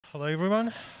Hello,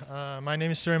 everyone. My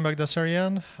name is Suren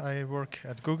Baghdasaryan. I work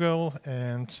at Google,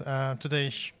 and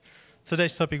today's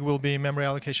topic will be memory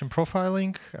allocation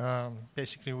profiling.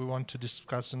 Basically, we want to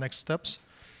discuss the next steps.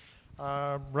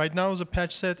 Right now, the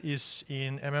patch set is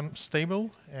in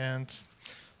stable, and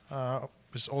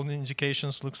with all the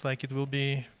indications, looks like it will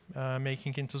be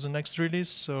making into the next release.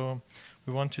 So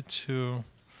we wanted to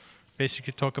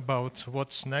basically talk about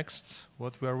what's next,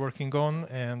 what we are working on,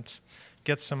 and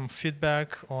get some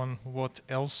feedback on what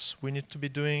else we need to be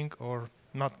doing or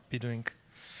not be doing.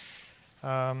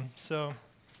 So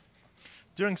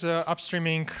during the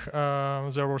upstreaming,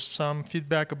 there was some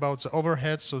feedback about the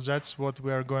overhead, so that's what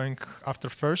we are going after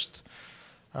first.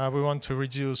 We want to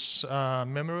reduce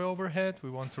memory overhead, we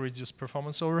want to reduce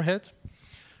performance overhead,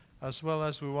 as well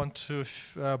as we want to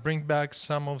bring back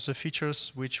some of the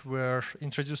features which were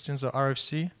introduced in the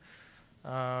RFC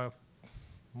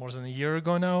more than a year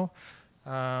ago now,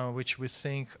 which we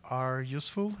think are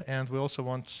useful, and we also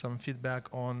want some feedback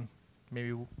on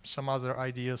maybe some other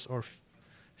ideas or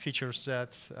features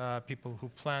that people who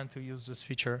plan to use this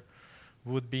feature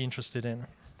would be interested in.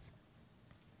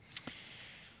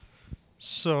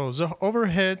 So the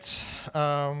overhead,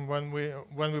 when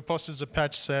we posted the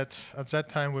patch set, at that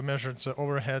time we measured the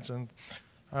overheads, and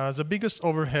the biggest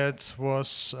overhead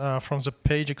was from the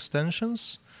page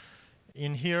extensions.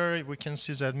 In here, we can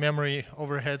see that memory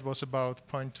overhead was about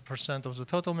 0.2% of the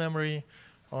total memory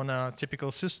on a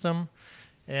typical system.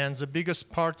 And the biggest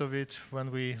part of it,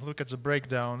 when we look at the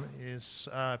breakdown, is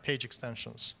page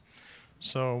extensions.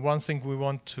 So one thing we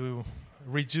want to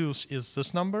reduce is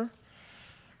this number.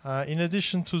 In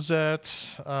addition to that,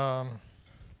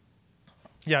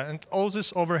 and all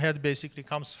this overhead basically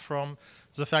comes from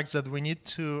the fact that we need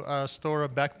to store a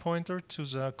back pointer to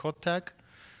the code tag.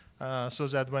 So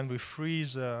that when we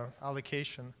freeze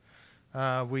allocation,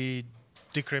 we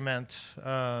decrement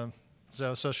the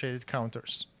associated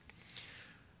counters.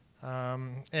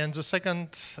 And the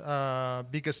second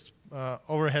biggest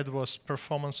overhead was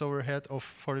performance overhead of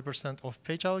 40% of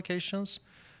page allocations.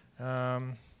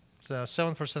 The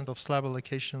 7% of slab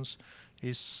allocations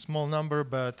is small number,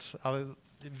 but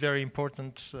very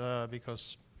important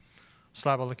because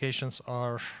slab allocations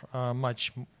are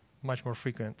much more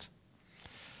frequent.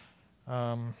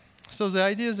 So the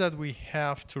idea that we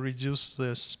have to reduce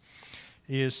this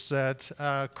is that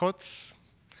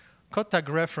code tag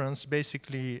reference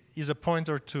basically is a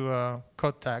pointer to a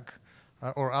code tag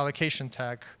or allocation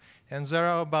tag, and there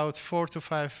are about 4,000 to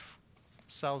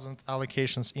 5,000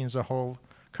 allocations in the whole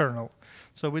kernel.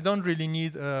 So we don't really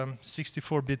need a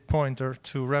 64-bit pointer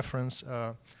to reference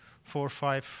 4,000 or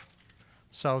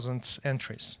 5,000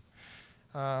 entries.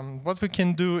 What we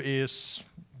can do is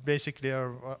basically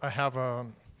have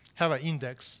an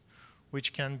index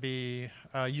which can be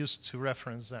used to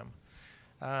reference them.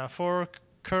 For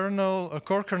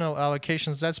core kernel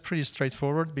allocations, that's pretty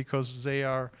straightforward because they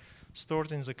are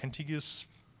stored in the contiguous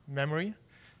memory.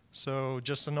 So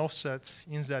just an offset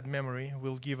in that memory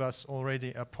will give us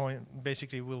already a point.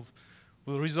 Basically, we'll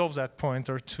resolve that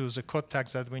pointer to the code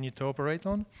tags that we need to operate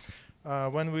on.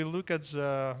 When we look at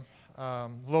the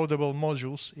loadable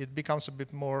modules, it becomes a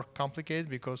bit more complicated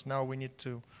because now we need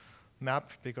to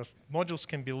map, because modules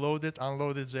can be loaded,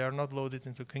 unloaded, they are not loaded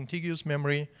into contiguous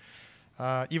memory.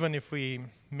 Even if we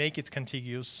make it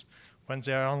contiguous, when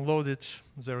they are unloaded,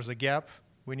 there's a gap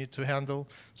we need to handle.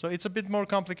 So it's a bit more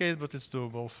complicated, but it's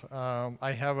doable.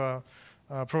 I have a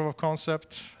proof of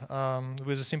concept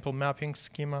with a simple mapping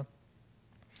schema.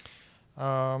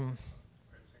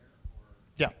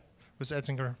 With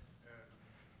Etzinger.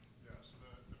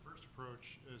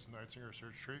 An Eitzinger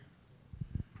search tree.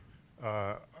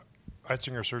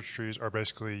 Eitzinger search trees are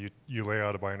basically you lay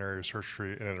out a binary search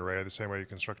tree in an array the same way you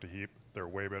construct a heap. They're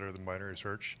way better than binary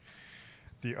search.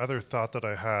 The other thought that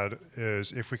I had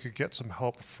is if we could get some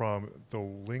help from the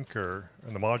linker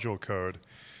and the module code,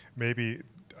 maybe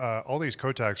all these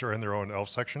code tags are in their own ELF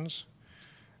sections.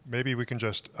 Maybe we can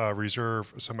just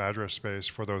reserve some address space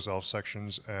for those ELF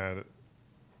sections and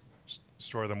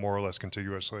store them more or less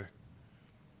contiguously.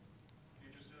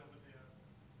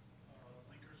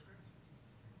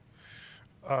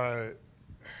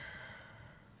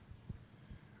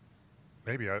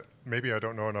 Maybe I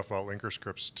don't know enough about linker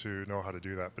scripts to know how to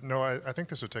do that. But no, I think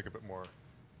this would take a bit more.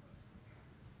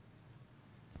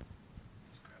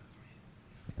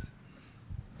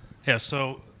 Yeah.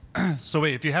 So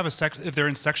wait, if you have if they're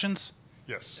in sections,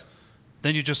 Yes.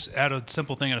 then you just add a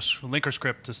simple thing in a linker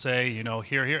script to say,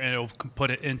 here, and it'll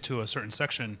put it into a certain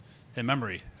section, in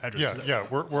memory address.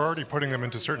 We're already putting them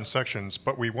into certain sections,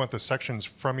 but we want the sections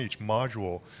from each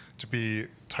module to be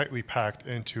tightly packed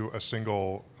into a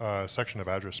single section of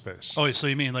address space. Oh, so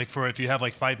you mean like for if you have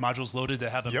like 5 modules loaded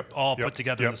that have them all put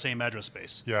together in the same address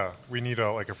space? Yeah, we need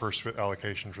like a first fit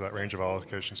allocation for that range of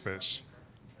allocation space.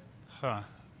 Huh.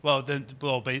 Well, then,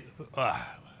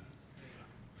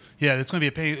 yeah, it's going to be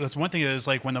a pain. That's one thing is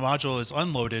like when the module is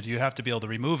unloaded, you have to be able to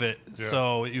remove it. Yeah.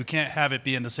 So you can't have it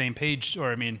be in the same page,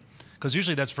 or I mean, because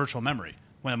usually that's virtual memory.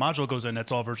 When a module goes in,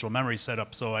 that's all virtual memory set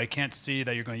up. So I can't see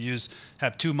that you're going to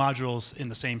have 2 modules in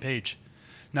the same page.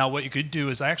 Now, what you could do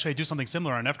is I do something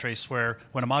similar on ftrace where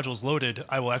when a module is loaded,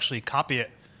 I will actually copy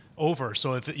it over.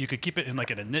 So if you could keep it in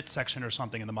like in a init section or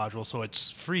something in the module, so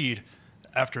it's freed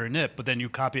after init, but then you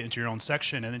copy it into your own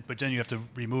section, but then you have to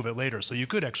remove it later. So you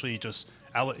could actually just,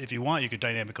 if you want, you could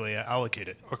dynamically allocate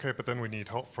it. Okay, but then we need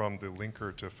help from the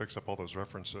linker to fix up all those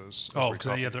references. Oh,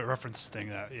 because you have the reference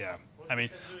thing. I mean,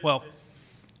 well,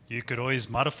 you could always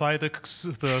modify the because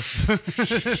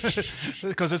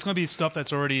it's going to be stuff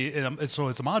that's already so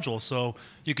it's a module. So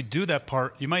you could do that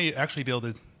part. You might actually be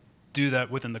able to do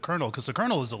that within the kernel because the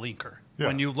kernel is a linker. Yeah.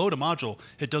 When you load a module,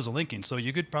 it does a linking. So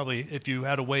you could probably, if you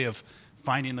had a way of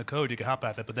finding the code, you could hop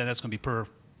at it. But then that's going to be per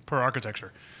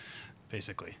architecture,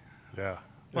 basically. Yeah.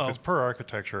 Well, if it's per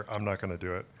architecture, I'm not going to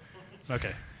do it.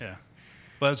 Okay. Yeah.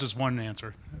 But that's just one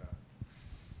answer.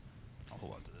 I'll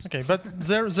hold on to this. Okay, but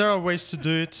there are ways to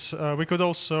do it. We could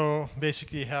also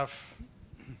basically have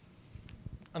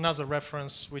another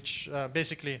reference, which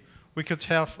basically we could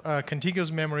have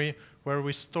contiguous memory where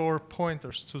we store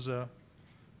pointers to the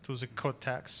code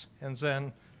tags, and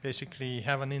then basically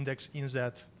have an index in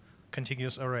that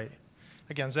contiguous array.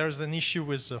 Again, there is an issue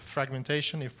with the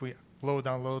fragmentation if we load,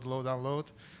 download,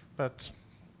 but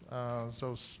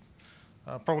those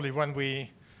probably when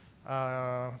we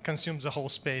consume the whole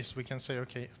space, we can say,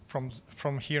 okay,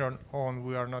 from here on,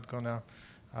 we are not going to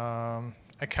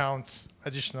account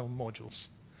additional modules.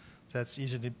 That's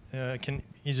can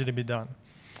easily be done.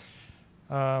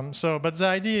 But the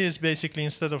idea is basically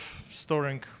instead of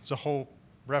storing the whole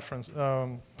reference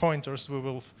pointers, we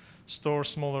will store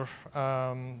smaller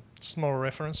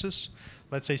references,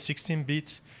 let's say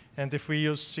 16-bit. And if we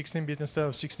use 16-bit instead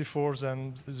of 64,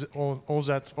 then all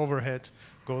that overhead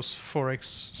goes 4x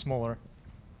smaller.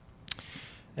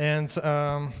 And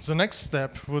the next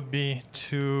step would be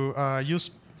to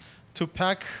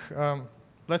pack,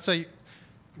 let's say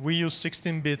we use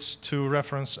 16 bits to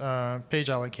reference page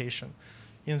allocation.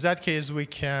 In that case, we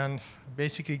can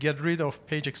basically get rid of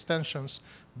page extensions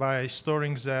by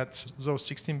storing those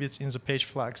 16 bits in the page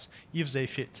flags if they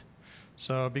fit.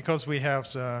 So because we have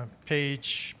the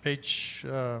page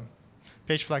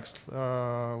flags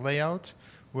layout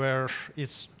where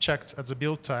it's checked at the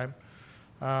build time,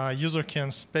 user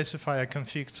can specify a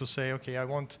config to say, okay, I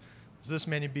want this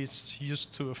many bits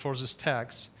used for these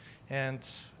tags, and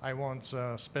I want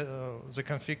the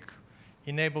config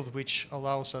enabled, which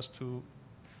allows us to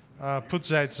put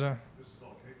that. This is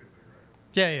all K-config,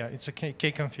 right? Yeah, it's a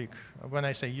K-config. When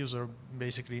I say user,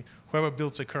 basically, whoever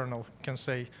builds a kernel can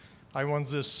say, I want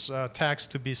this tags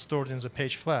to be stored in the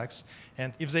page flags.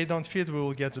 And if they don't fit, we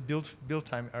will get the build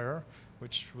time error,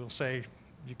 which will say,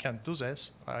 you can't do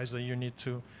this. Either you need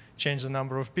to change the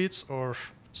number of bits or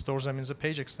store them in the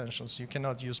page extensions. You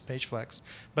cannot use page flags.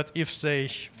 But if they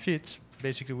fit,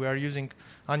 basically we are using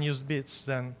unused bits,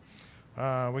 then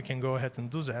we can go ahead and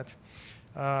do that.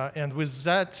 And with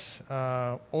that,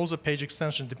 all the page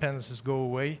extension dependencies go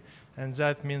away, and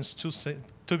that means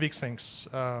two big things.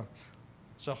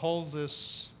 The whole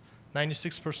this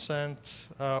 96%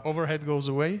 overhead goes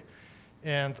away,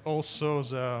 and also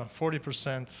the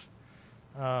 40%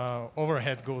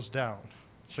 overhead goes down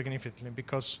significantly,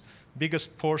 because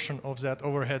biggest portion of that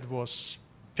overhead was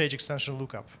page extension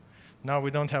lookup. Now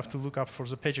we don't have to look up for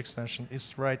the page extension.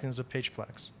 It's right in the page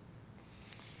flags.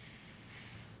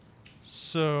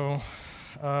 So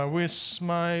with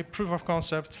my proof of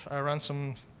concept, I ran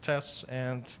some tests,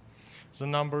 and the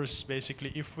numbers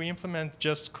basically, if we implement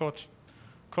just code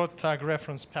tag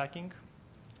reference packing,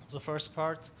 the first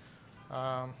part,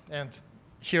 and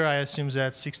here I assume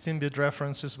that 16-bit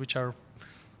references, which are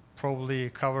probably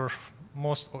cover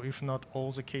most, or if not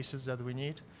all, the cases that we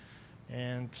need,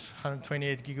 and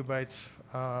 128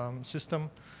 gigabyte system.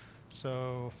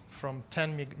 So from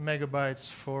 10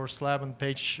 megabytes for slab and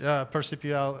page per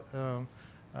CPU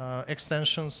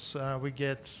extensions, we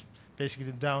get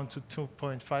basically down to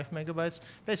 2.5 megabytes.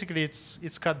 Basically,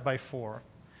 it's cut by 4,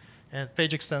 and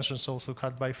page extensions also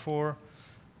cut by 4.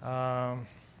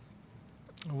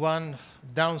 one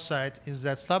downside is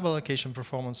that slab allocation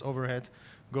performance overhead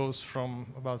goes from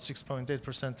about 6.8%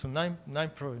 to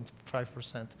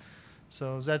 9.5%.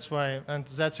 So that's why, and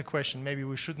that's a question. Maybe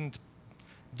we shouldn't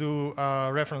do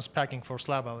reference packing for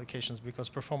slab allocations because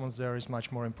performance there is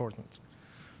much more important.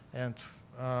 And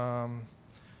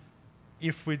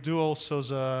if we do also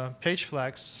the page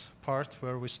flags part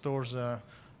where we store the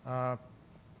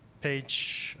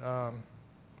page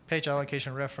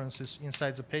allocation references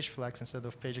inside the page flags instead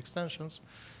of page extensions,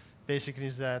 basically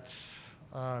that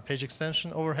page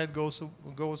extension overhead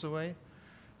goes away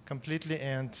completely,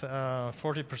 and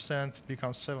 40%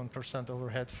 becomes 7%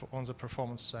 overhead on the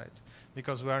performance side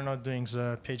because we are not doing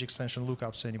the page extension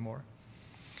lookups anymore.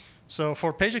 So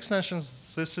for page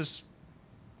extensions, this is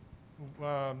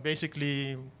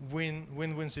basically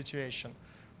win-win situation.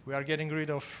 We are getting rid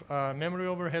of memory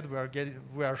overhead.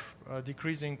 We are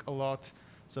decreasing a lot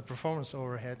the performance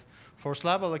overhead. For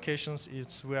slab allocations,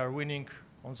 we are winning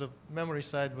on the memory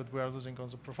side, but we are losing on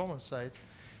the performance side.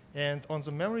 And on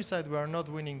the memory side, we are not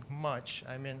winning much.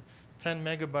 I mean, 10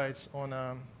 megabytes on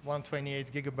a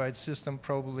 128 gigabyte system,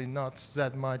 probably not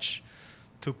that much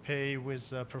to pay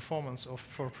with performance of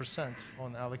 4%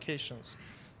 on allocations.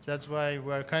 That's why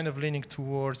we're kind of leaning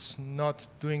towards not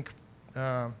doing,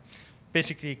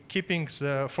 basically keeping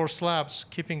for slabs,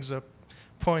 keeping the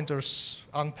pointers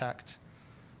unpacked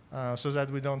so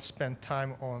that we don't spend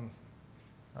time on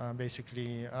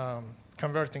basically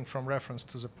converting from reference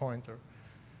to the pointer.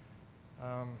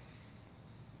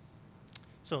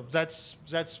 So that's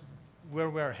where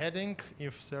we're heading.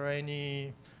 If there are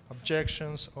any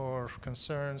objections or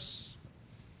concerns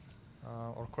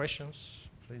or questions,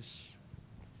 please.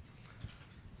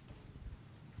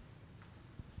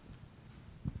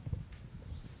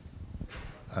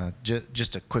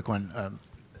 Just a quick one.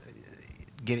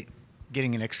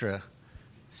 Getting an extra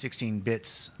 16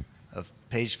 bits of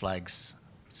page flags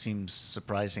seems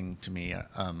surprising to me.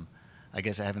 I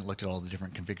guess I haven't looked at all the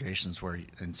different configurations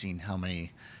and seen how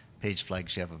many page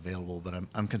flags you have available, but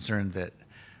I'm concerned that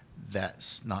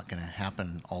that's not going to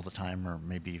happen all the time, or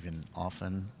maybe even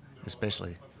often, no,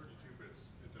 especially. On 32 bits,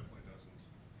 it definitely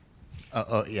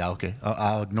doesn't. Yeah, okay.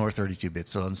 I'll ignore 32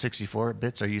 bits. So on 64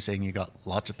 bits, are you saying you got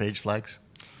lots of page flags?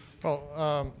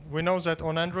 Well, we know that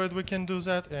on Android we can do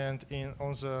that, and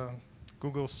on the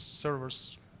Google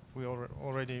servers we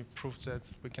already proved that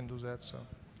we can do that. So.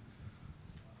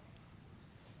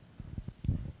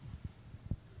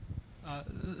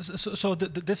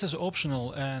 This is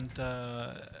optional, and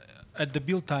at the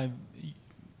build time,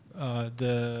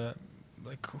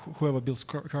 whoever builds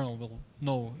kernel will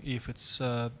know if it's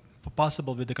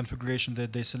possible with the configuration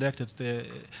that they selected.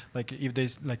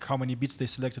 How many bits they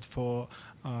selected for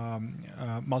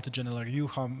multi-gen LRU,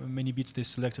 how many bits they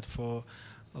selected for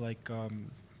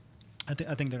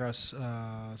I think there are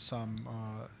some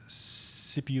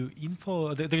CPU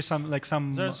info. There's some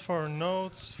There's for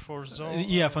nodes, for zones.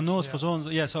 Yeah, for nodes, for zones.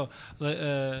 Yeah, so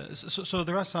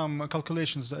there are some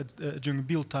calculations during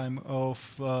build time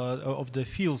of the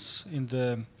fields in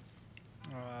the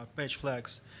page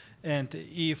flags, and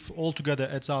if altogether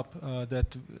adds up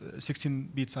that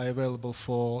 16 bits are available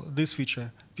for this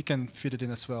feature, we can fit it in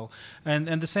as well.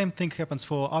 And the same thing happens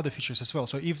for other features as well.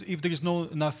 So if there is no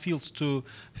enough fields to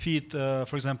feed,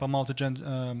 for example, multi-gen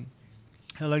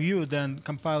LRU, then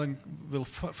compiling will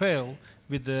fail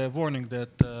with the warning that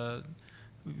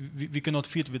we cannot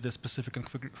fit with the specific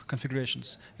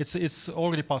configurations. It's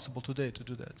already possible today to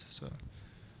do that.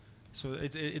 So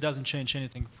it doesn't change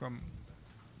anything from.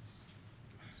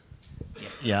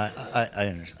 Yeah, I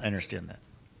understand that.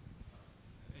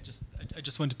 I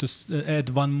just wanted to add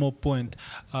one more point.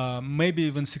 Maybe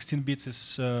even 16 bits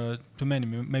is too many.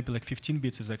 Maybe like 15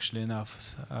 bits is actually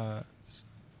enough.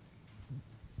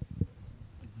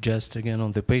 Just again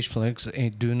on the page flags,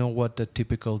 do you know what the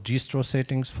typical distro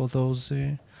settings for those?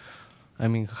 I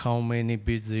mean, how many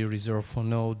bits they reserve for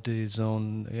node, the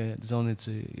zone? Zone it's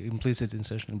implicit in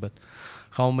session, but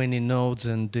how many nodes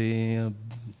and the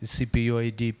CPU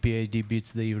ID, PID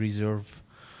bits they reserve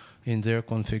in their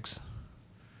configs?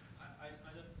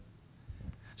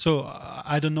 So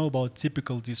I don't know about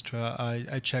typical distro.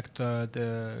 I checked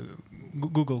the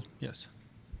Google. Yes.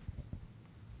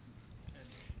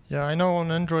 Yeah, I know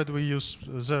on Android we use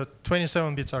the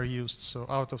 27 bits are used, so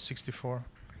out of 64.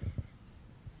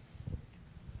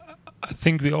 I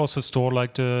think we also store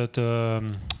like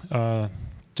the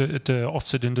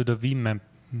offset into the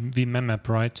vmap,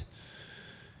 right?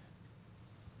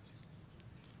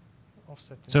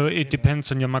 Offset. So it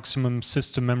depends on your maximum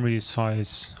system memory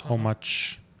size, how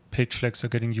much page flags are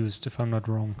getting used, if I'm not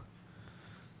wrong.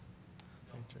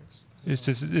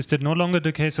 Is that no longer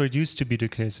the case, or it used to be the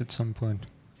case at some point?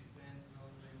 Depends on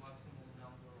the maximum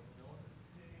number of nodes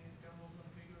it can be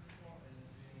configured for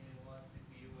and what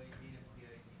CPU ID and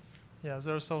PID. Yeah,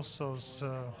 there's also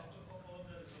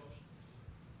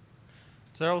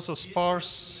there are also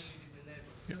sparse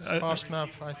map,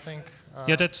 I think.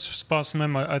 Yeah, that's sparse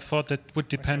mem. I thought that would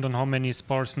depend on how many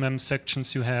sparse mem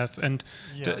sections you have, and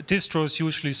the distros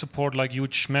usually support like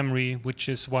huge memory, which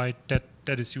is why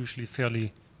that is usually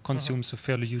fairly consumes a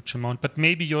fairly huge amount. But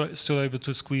maybe you're still able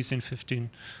to squeeze in 15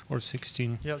 or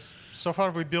 16. Yes, so far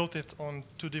we built it on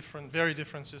two very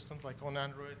different systems, like on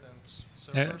Android and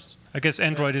servers. I guess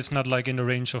Android is not like in the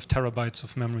range of terabytes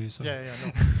of memory. So. No.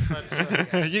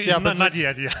 But, not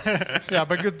yet, yeah. Yeah,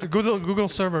 but Google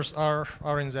servers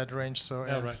are in that range, so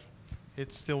right.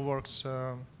 it still works.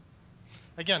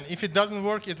 Again, if it doesn't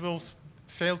work, it will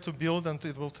fail to build, and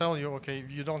it will tell you, okay,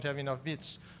 you don't have enough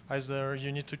bits. Either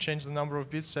you need to change the number of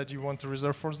bits that you want to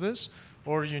reserve for this,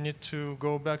 or you need to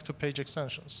go back to page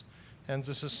extensions. And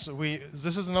this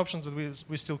is an option that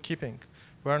we're still keeping.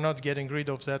 We're not getting rid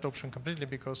of that option completely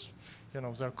because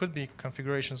there could be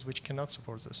configurations which cannot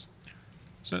support this.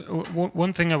 So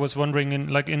one thing I was wondering,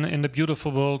 in the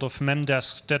beautiful world of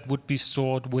memdesks, that would be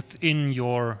stored within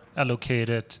your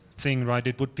allocated thing, right?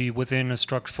 It would be within a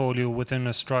struct folio, within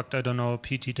a struct, I don't know,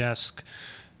 PT desk.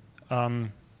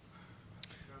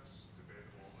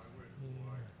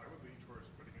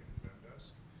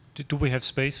 Do we have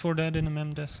space for that in a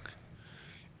memdesk?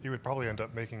 You would probably end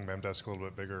up making memdesk a little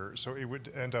bit bigger, so it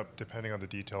would end up depending on the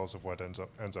details of what ends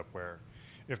up where.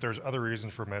 If there's other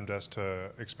reasons for memdesk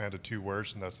to expand to 2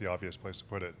 words, then that's the obvious place to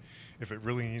put it. If it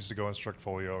really needs to go in struct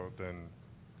folio, then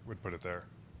we'd put it there.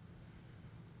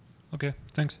 Okay,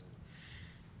 thanks.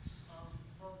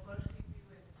 For per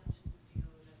CPU extensions, do you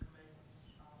recommend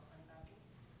unpacking?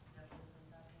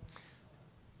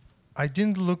 I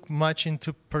didn't look much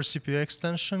into per CPU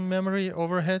extension memory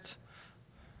overhead.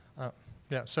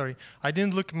 I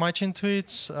didn't look much into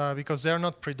it because they're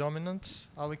not predominant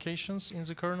allocations in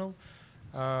the kernel.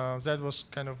 That was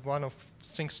kind of one of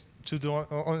things to do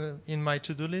in my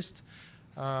to-do list.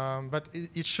 But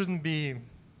it shouldn't be,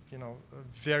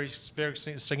 very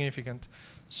significant.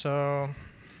 So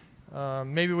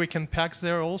maybe we can pack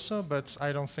there also, but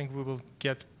I don't think we will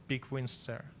get big wins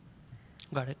there.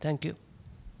 Got it. Thank you.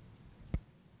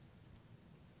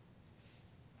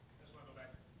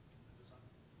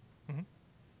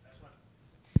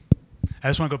 I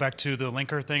just want to go back to the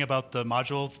linker thing about the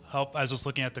module help. I was just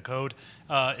looking at the code.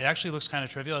 It actually looks kind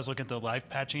of trivial. I was looking at the live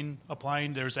patching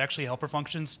applying. There's actually helper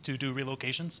functions to do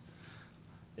relocations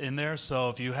in there. So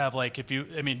if you have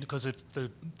because if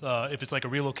it's like a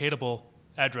relocatable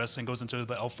address and goes into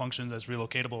the elf functions as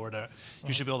relocatable or whatever,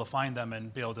 you should be able to find them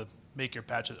and be able to make your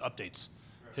patch updates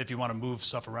if you want to move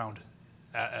stuff around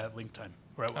at link time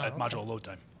or at module load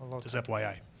time. Just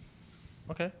FYI.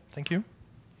 Okay, thank you.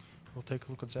 We'll take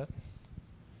a look at that.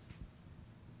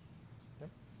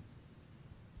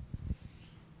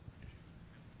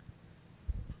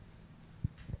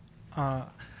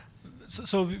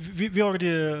 So we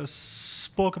already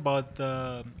spoke about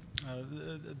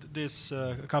this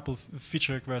couple of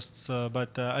feature requests,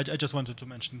 but I just wanted to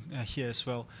mention here as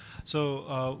well.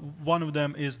 So one of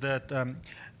them is that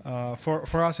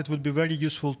for us it would be very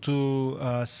useful to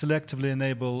selectively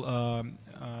enable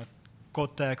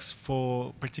code tags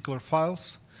for particular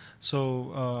files.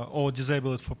 So, or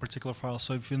disable it for particular files.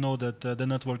 So if you know that the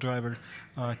network driver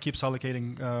keeps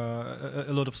allocating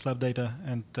a lot of slab data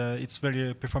and it's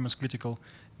very performance critical,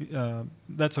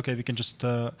 that's okay. We can just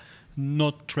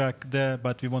not track there,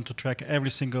 but we want to track every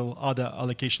single other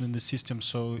allocation in the system.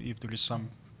 So if there is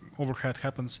some overhead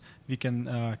happens, we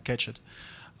can catch it.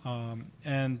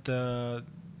 And the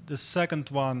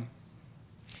second one,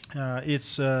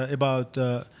 it's about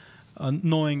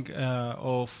knowing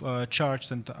of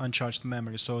charged and uncharged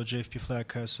memory. So JFP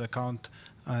flag has a count,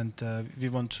 and we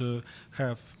want to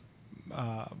have,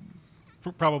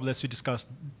 probably as we discussed,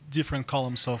 different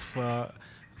columns of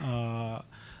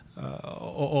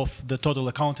the total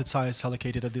accounted size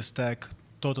allocated at this stack,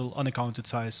 total unaccounted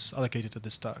size allocated at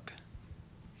this stack.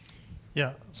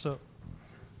 Yeah, so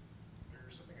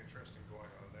there's something interesting going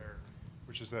on there,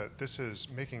 which is that this is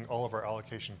making all of our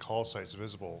allocation call sites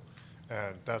visible.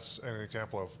 And that's an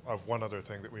example of one other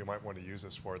thing that we might want to use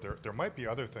this for. There might be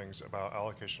other things about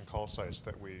allocation call sites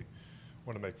that we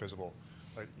want to make visible.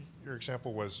 Like your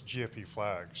example was GFP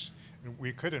flags. And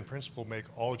we could, in principle, make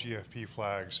all GFP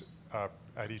flags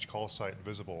at each call site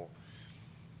visible,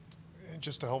 and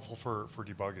just helpful for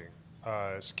debugging.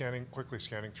 Quickly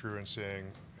scanning through and saying,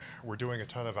 we're doing a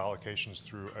ton of allocations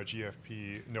through a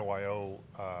GFP no IO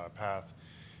path.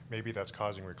 maybe that's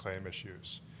causing reclaim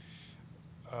issues.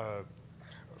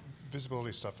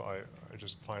 Visibility stuff I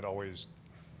just find always,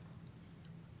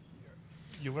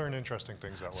 you learn interesting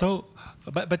things that way. So,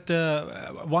 but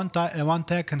one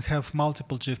tag can have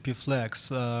multiple GFP flags.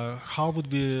 How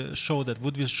would we show that?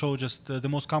 Would we show just the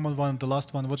most common one, the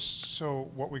last one? So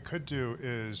what we could do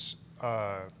is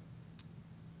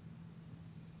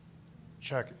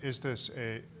check, is this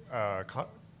a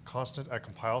constant at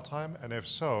compile time? And if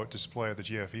so, display the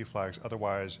GFE flags.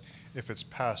 Otherwise, if it's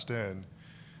passed in,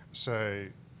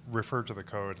 say, refer to the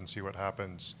code and see what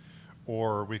happens.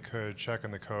 Or we could check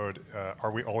in the code,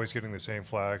 are we always getting the same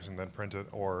flags and then print it,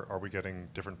 or are we getting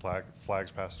different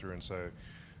flags passed through and say,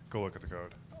 go look at the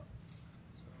code?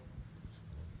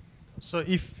 So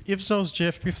if those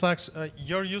GFP flags,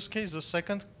 your use case, the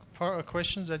second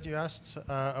questions that you asked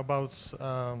about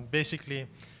basically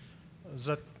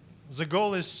that the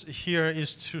goal is here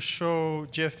is to show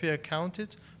GFP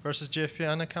accounted versus GFP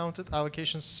unaccounted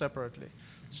allocations separately.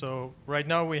 So right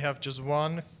now we have just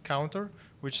one counter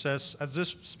which says at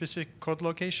this specific code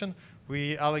location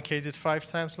we allocated 5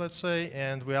 times, let's say,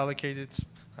 and we allocated,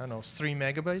 I don't know, 3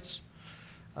 megabytes.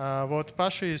 What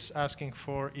Pasha is asking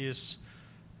for is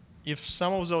if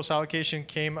some of those allocation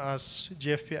came as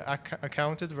GFP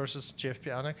accounted versus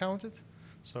GFP unaccounted,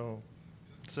 so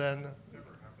then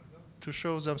to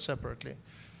show them separately.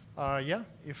 Yeah,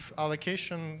 if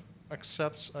allocation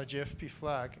accepts a GFP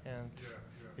flag and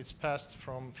it's passed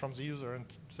from the user and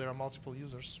there are multiple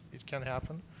users, it can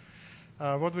happen.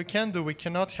 What we can do, we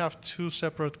cannot have 2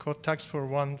 separate code tags for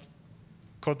one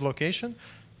code location,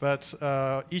 but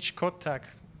each code tag,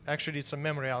 actually it's a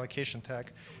memory allocation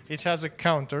tag. It has a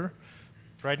counter.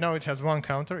 Right now it has 1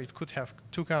 counter. It could have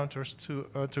 2 counters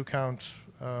to count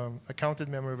accounted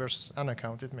memory versus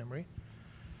unaccounted memory.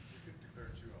 You could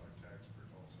declare 2 tags per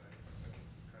call site, but then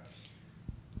pass,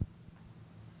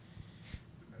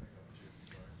 depending on the GFP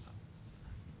flags.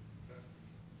 That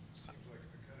seems like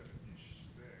a kind of a niche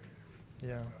thing. It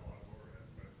would have a lot of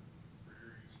overhead, but for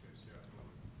your use case,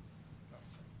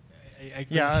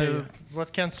 what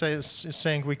Ken is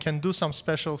saying, we can do some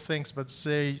special things, but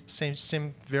they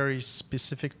seem very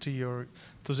specific to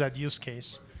that use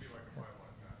case.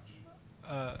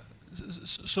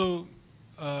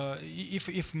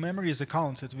 If memory is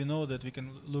accounted, we know that we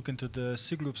can look into the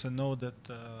C groups and know that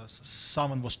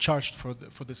someone was charged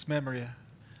for this memory.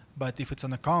 But if it's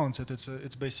unaccounted,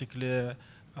 it's basically a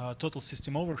total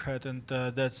system overhead, and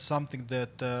that's something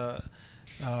that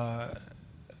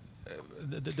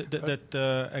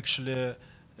actually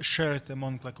shared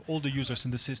among like all the users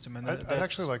in the system. And I'd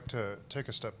actually like to take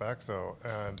a step back though,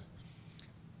 and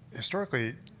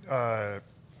historically,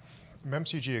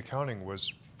 MEMCG accounting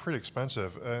was pretty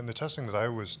expensive. And the testing that I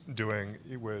was doing,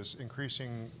 it was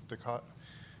increasing the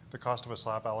cost of a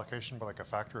slab allocation by like a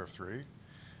factor of 3.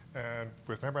 And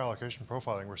with memory allocation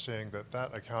profiling, we're seeing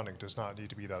that accounting does not need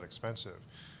to be that expensive.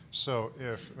 So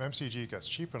if MEMCG gets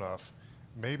cheap enough,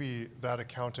 maybe that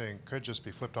accounting could just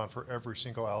be flipped on for every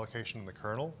single allocation in the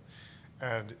kernel.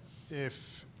 And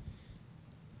if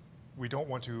we don't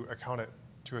want to account it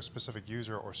to a specific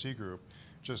user or C group,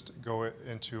 just go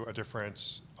into a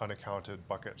different unaccounted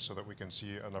bucket so that we can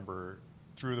see a number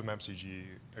through the MEMCG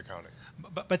accounting.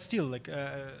 But still, like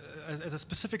as a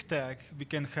specific tag, we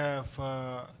can have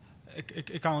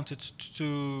accounted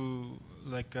to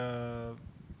like to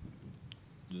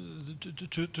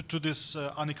this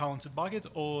unaccounted bucket,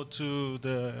 or to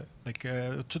the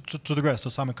to the rest,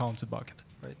 or some accounted bucket,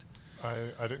 right?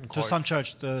 I didn't quite. To some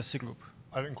charged C group.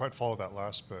 I didn't quite follow that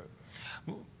last bit.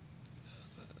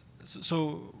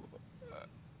 So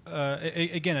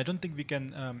again, I don't think we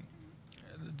can.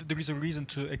 There is a reason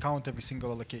to account every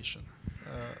single allocation,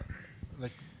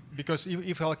 like because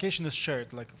if allocation is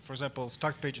shared, like for example,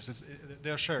 start pages, they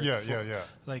are shared. Yeah.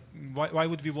 Like why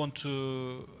would we want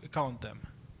to count them?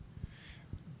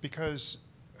 Because,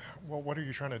 well, what are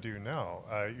you trying to do now?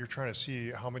 You're trying to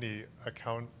see how many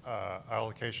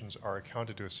allocations are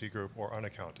accounted to a C group or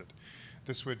unaccounted.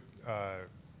 This would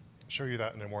show you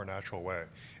that in a more natural way.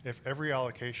 If every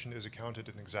allocation is accounted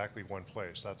in exactly one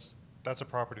place, that's a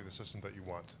property of the system that you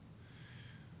want.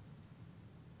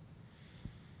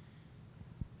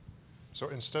 So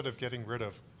instead of getting rid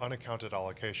of unaccounted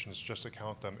allocations, just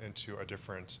account them into a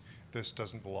different, this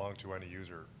doesn't belong to any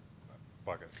user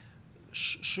bucket.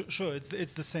 Sure,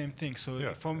 it's the same thing.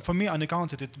 So for me,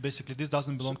 unaccounted, it basically this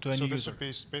doesn't belong to any user. So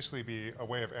this would basically be a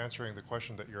way of answering the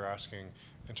question that you're asking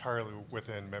entirely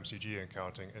within MEMCG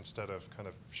accounting instead of kind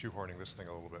of shoehorning this thing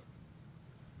a little bit.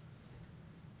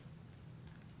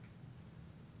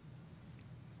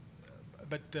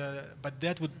 but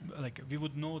that would we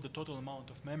would know the total amount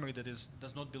of memory that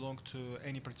does not belong to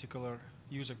any particular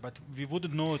user, but we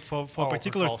wouldn't know it for a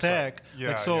particular tag.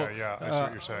 Yeah, I see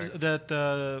what you're saying. That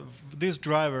this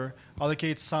driver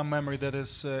allocates some memory that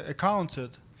is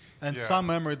accounted, and some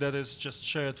memory that is just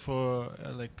shared for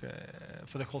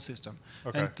for the whole system.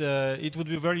 Okay. And it would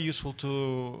be very useful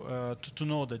to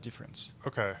know the difference.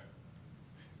 Okay.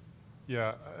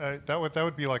 Yeah, that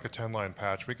would be like a 10-line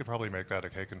patch. We could probably make that a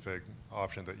kconfig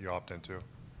option that you opt into.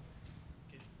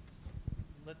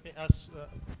 Let me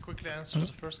quickly answer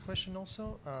the first question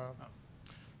also.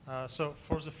 So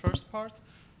for the first part,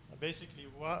 basically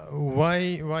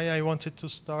why I wanted to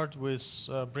start with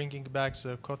bringing back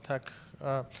the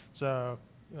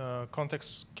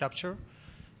context capture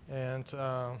and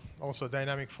also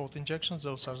dynamic fault injections.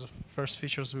 Those are the first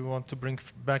features we want to bring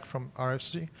back from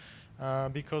RFC.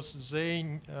 Because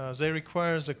they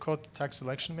require the code tag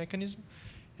selection mechanism,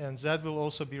 and that will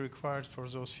also be required for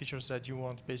those features that you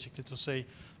want basically to say,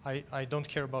 I don't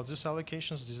care about these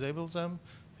allocations, disable them,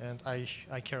 and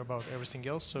I care about everything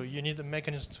else. So you need a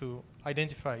mechanism to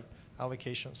identify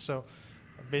allocations. So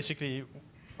basically,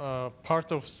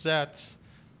 part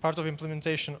of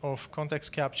implementation of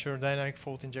context capture, dynamic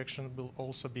fault injection will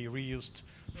also be reused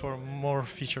for more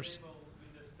features.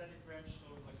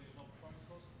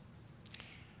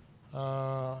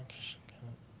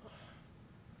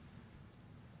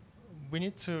 We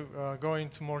need to go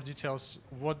into more details.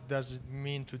 What does it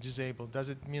mean to disable? Does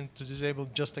it mean to disable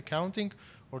just accounting,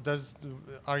 or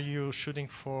are you shooting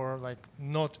for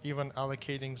not even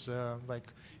allocating the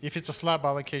if it's a slab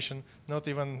allocation, not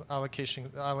even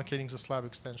allocating the slab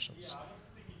extensions? Yeah, I was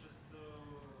thinking just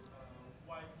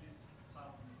whitelist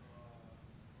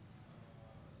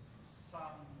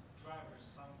some drivers,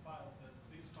 some files that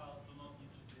these files do not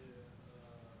need to be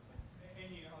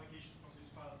any allocations from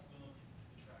these files do not need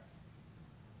to be tracked.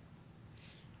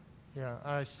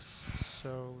 Yeah, so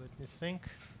let me think.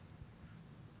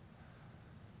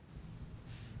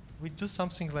 We do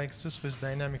something like this with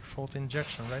dynamic fault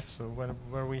injection, right? So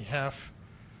where we have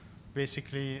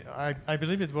basically, I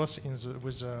believe it was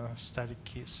with static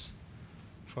keys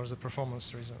for the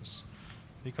performance reasons,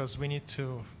 because we need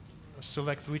to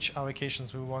select which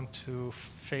allocations we want to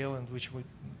fail and which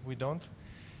we don't.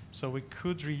 So we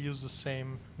could reuse the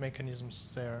same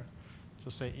mechanisms there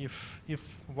to say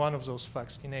if one of those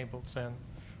flags enabled, then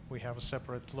we have a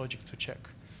separate logic to check.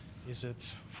 Is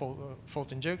it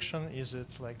fault injection? Is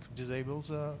it disable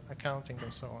the accounting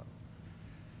and so on?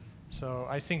 So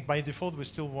I think by default we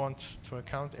still want to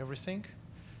account everything,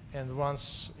 and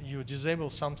once you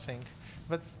disable something,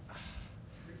 but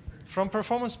from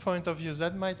performance point of view,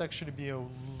 that might actually be a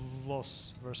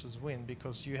loss versus win,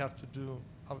 because you have to do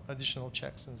additional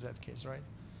checks in that case, right?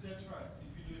 That's right.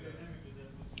 If you do it dynamically,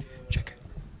 that would check it.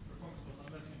 Performance loss,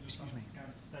 unless you do some kind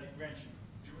of static branching.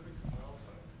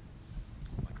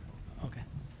 Okay.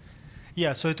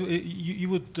 Yeah, so you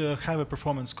would have a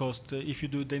performance cost if you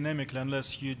do it dynamically,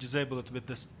 unless you disable it with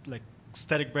this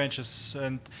static branches,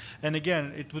 and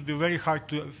again, it would be very hard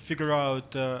to figure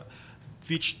out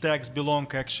which tags belong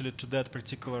actually to that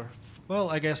particular. Well,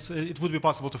 I guess it would be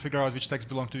possible to figure out which tags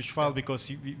belong to which file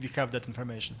because we have that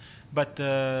information, but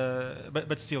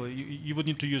still, you would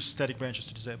need to use static branches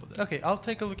to disable that. Okay, I'll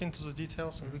take a look into the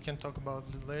details and we can talk about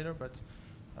it later. But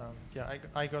yeah,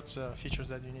 I got features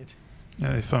that you need.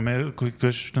 Yeah, if I may, a quick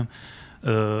question.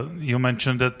 You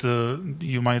mentioned that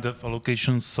you might have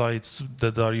allocation sites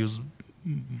that are used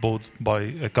both by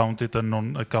accounted and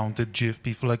non-accounted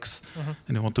GFP flags,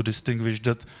 and you want to distinguish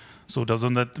that. So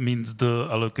doesn't that mean the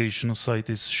allocation site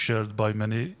is shared by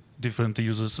many different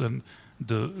users, and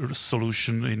the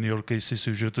solution in your case is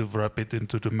usually to wrap it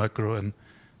into the macro and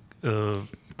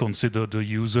consider the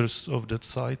users of that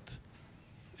site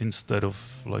instead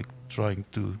of trying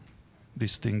to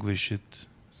distinguish it?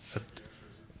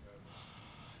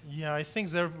 Yeah, I think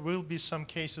there will be some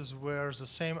cases where the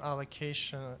same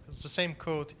allocation, the same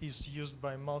code is used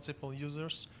by multiple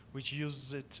users, which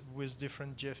use it with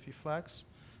different GFP flags.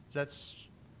 That's,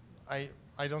 I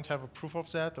don't have a proof of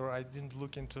that, or I didn't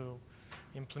look into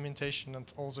implementation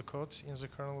and all the code in the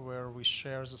kernel where we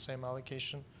share the same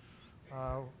allocation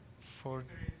for.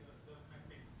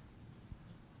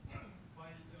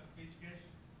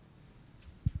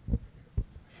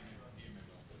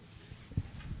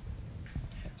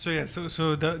 So yeah,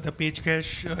 so the page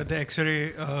cache, the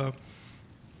X-ray,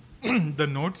 the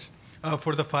nodes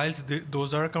for the files,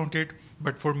 those are accounted,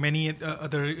 but for many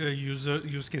other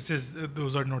use cases,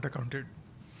 those are not accounted.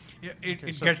 Yeah,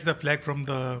 it gets the flag from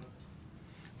the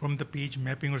page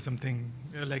mapping or something,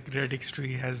 like Redix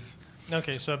tree has.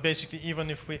 Okay, so basically, even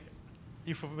if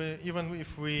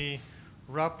we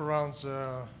wrap around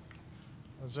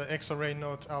the X-array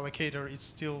node allocator, it's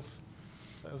still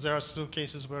there are still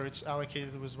cases where it's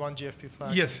allocated with one GFP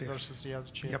flag versus the other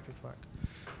GFP flag.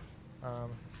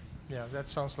 Yeah, that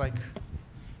sounds like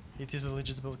it is a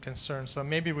legitimate concern. So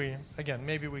maybe we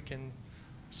can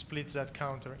split that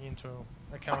counter into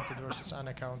accounted versus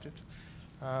unaccounted.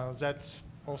 That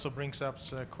also brings up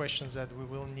the questions that we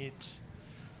will need.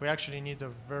 We actually need a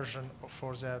version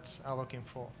for that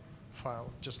alloc.info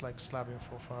file, just like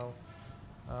slab.info file,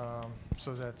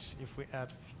 so that if we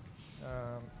add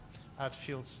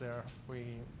fields there,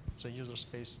 the user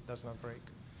space does not break.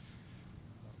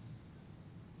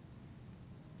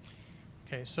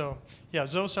 Okay, so yeah,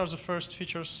 those are the first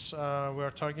features we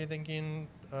are targeting in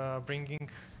bringing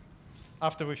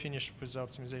after we finish with the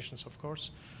optimizations, of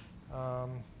course.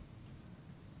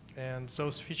 And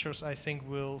those features, I think,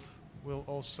 will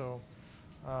also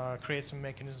create some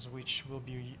mechanisms which will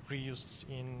be reused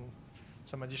in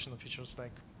some additional features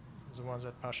like the ones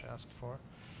that Pasha asked for.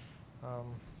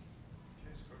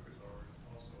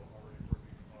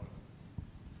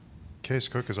 Case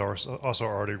Cook is also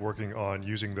already working on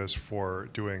using this for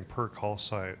doing per call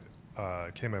site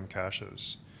KMM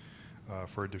caches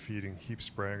for defeating heap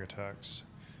spraying attacks.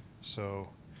 So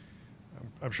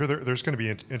I'm sure there's going to be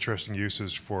interesting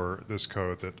uses for this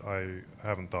code that I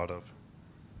haven't thought of.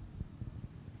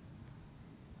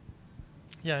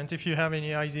 Yeah, and if you have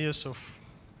any ideas of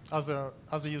other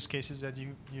use cases that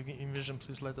you envision,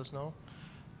 please let us know,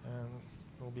 and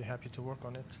we'll be happy to work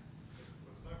on it.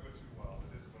 Let's not go too wild.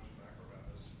 It is a bunch of macro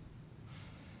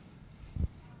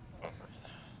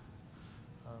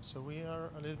madness. So we are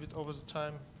a little bit over the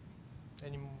time.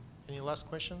 Any last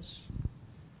questions?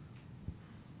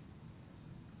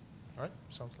 All right,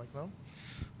 sounds like no. All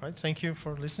right, thank you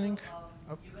for listening.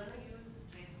 You're going to use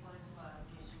trace points for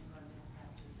allocation context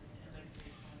captures, right? Like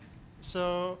trace points.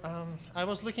 So I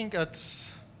was looking at,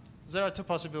 there are two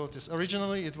possibilities.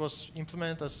 Originally, it was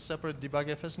implemented as a separate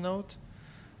debug.fs node.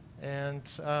 And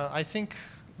I think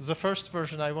the first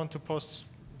version I want to post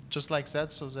just like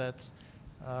that so that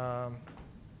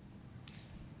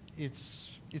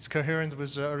it's coherent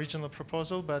with the original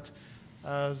proposal. But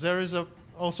there is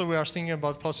also we are thinking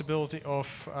about possibility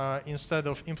of instead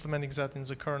of implementing that in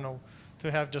the kernel, to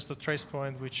have just a trace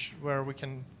point where we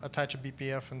can attach a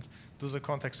BPF and do the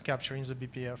context capture in the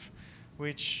BPF,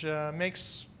 which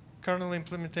makes kernel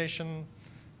implementation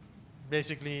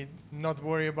basically not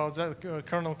worry about that.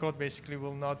 Kernel code basically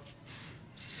will not,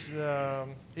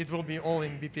 it will be all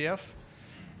in BPF.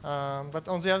 But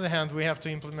on the other hand, we have to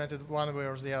implement it one way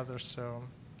or the other, so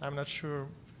I'm not sure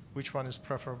which one is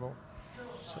preferable.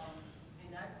 So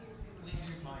in that case, we would please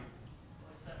use mine.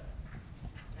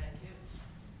 Thank you.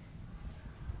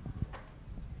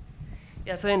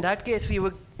 Yeah, so in that case, we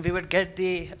would get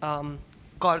the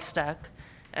call stack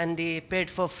and the paid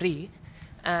for free,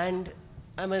 and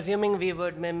I'm assuming we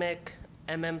would mimic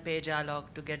page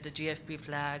alloc to get the GFP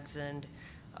flags and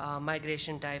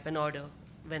migration type and order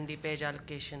when the page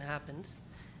allocation happens,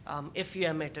 if you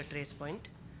emit a trace point.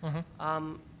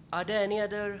 Mm-hmm. Are there any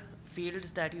other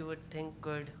fields that you would think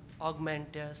could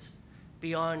augment us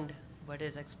beyond what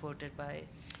is exported by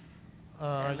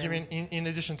You mean in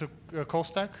addition to call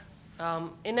stack?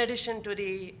 In addition to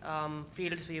the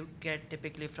fields we get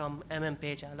typically from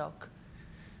page alloc.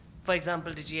 For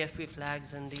example, the GFP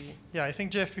flags and the... Yeah, I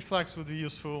think GFP flags would be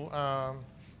useful.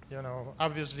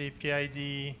 Obviously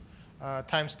PID,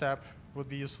 timestamp would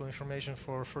be useful information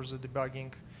for the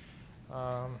debugging.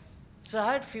 So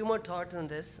I had a few more thoughts on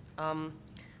this.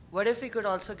 What if we could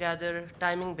also gather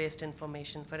timing-based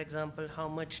information? For example, how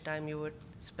much time you would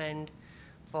spend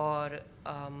for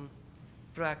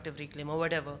proactive reclaim or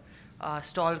whatever,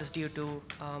 stalls due to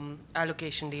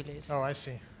allocation delays. Oh, I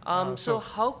see. So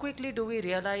how quickly do we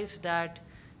realize that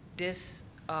this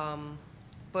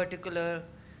particular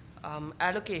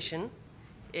allocation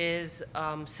is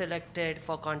selected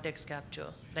for context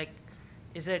capture? Like,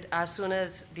 is it as soon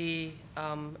as the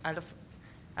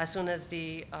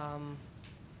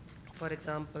for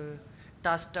example,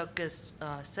 task tuck is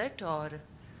set, or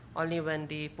only when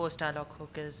the post alloc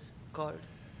hook is called?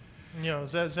 No,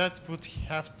 that would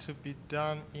have to be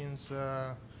done in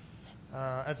the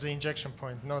at the injection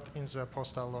point, not in the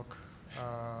post alloc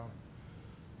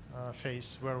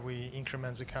phase where we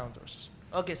increment the counters.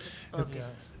 Okay. So, okay. Yeah,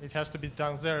 it has to be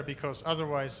done there because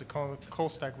otherwise the call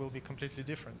stack will be completely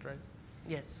different, right?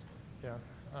 Yes. Yeah.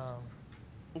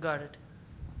 Got it.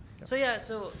 Yeah. So yeah.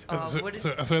 So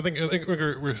so I think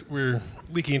we're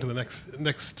leaking into the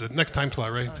next time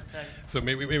slot, right? Oh, exactly. So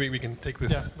maybe we can take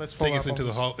this let's follow take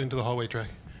us up into the hallway track.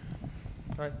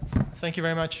 All right. Thank you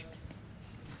very much.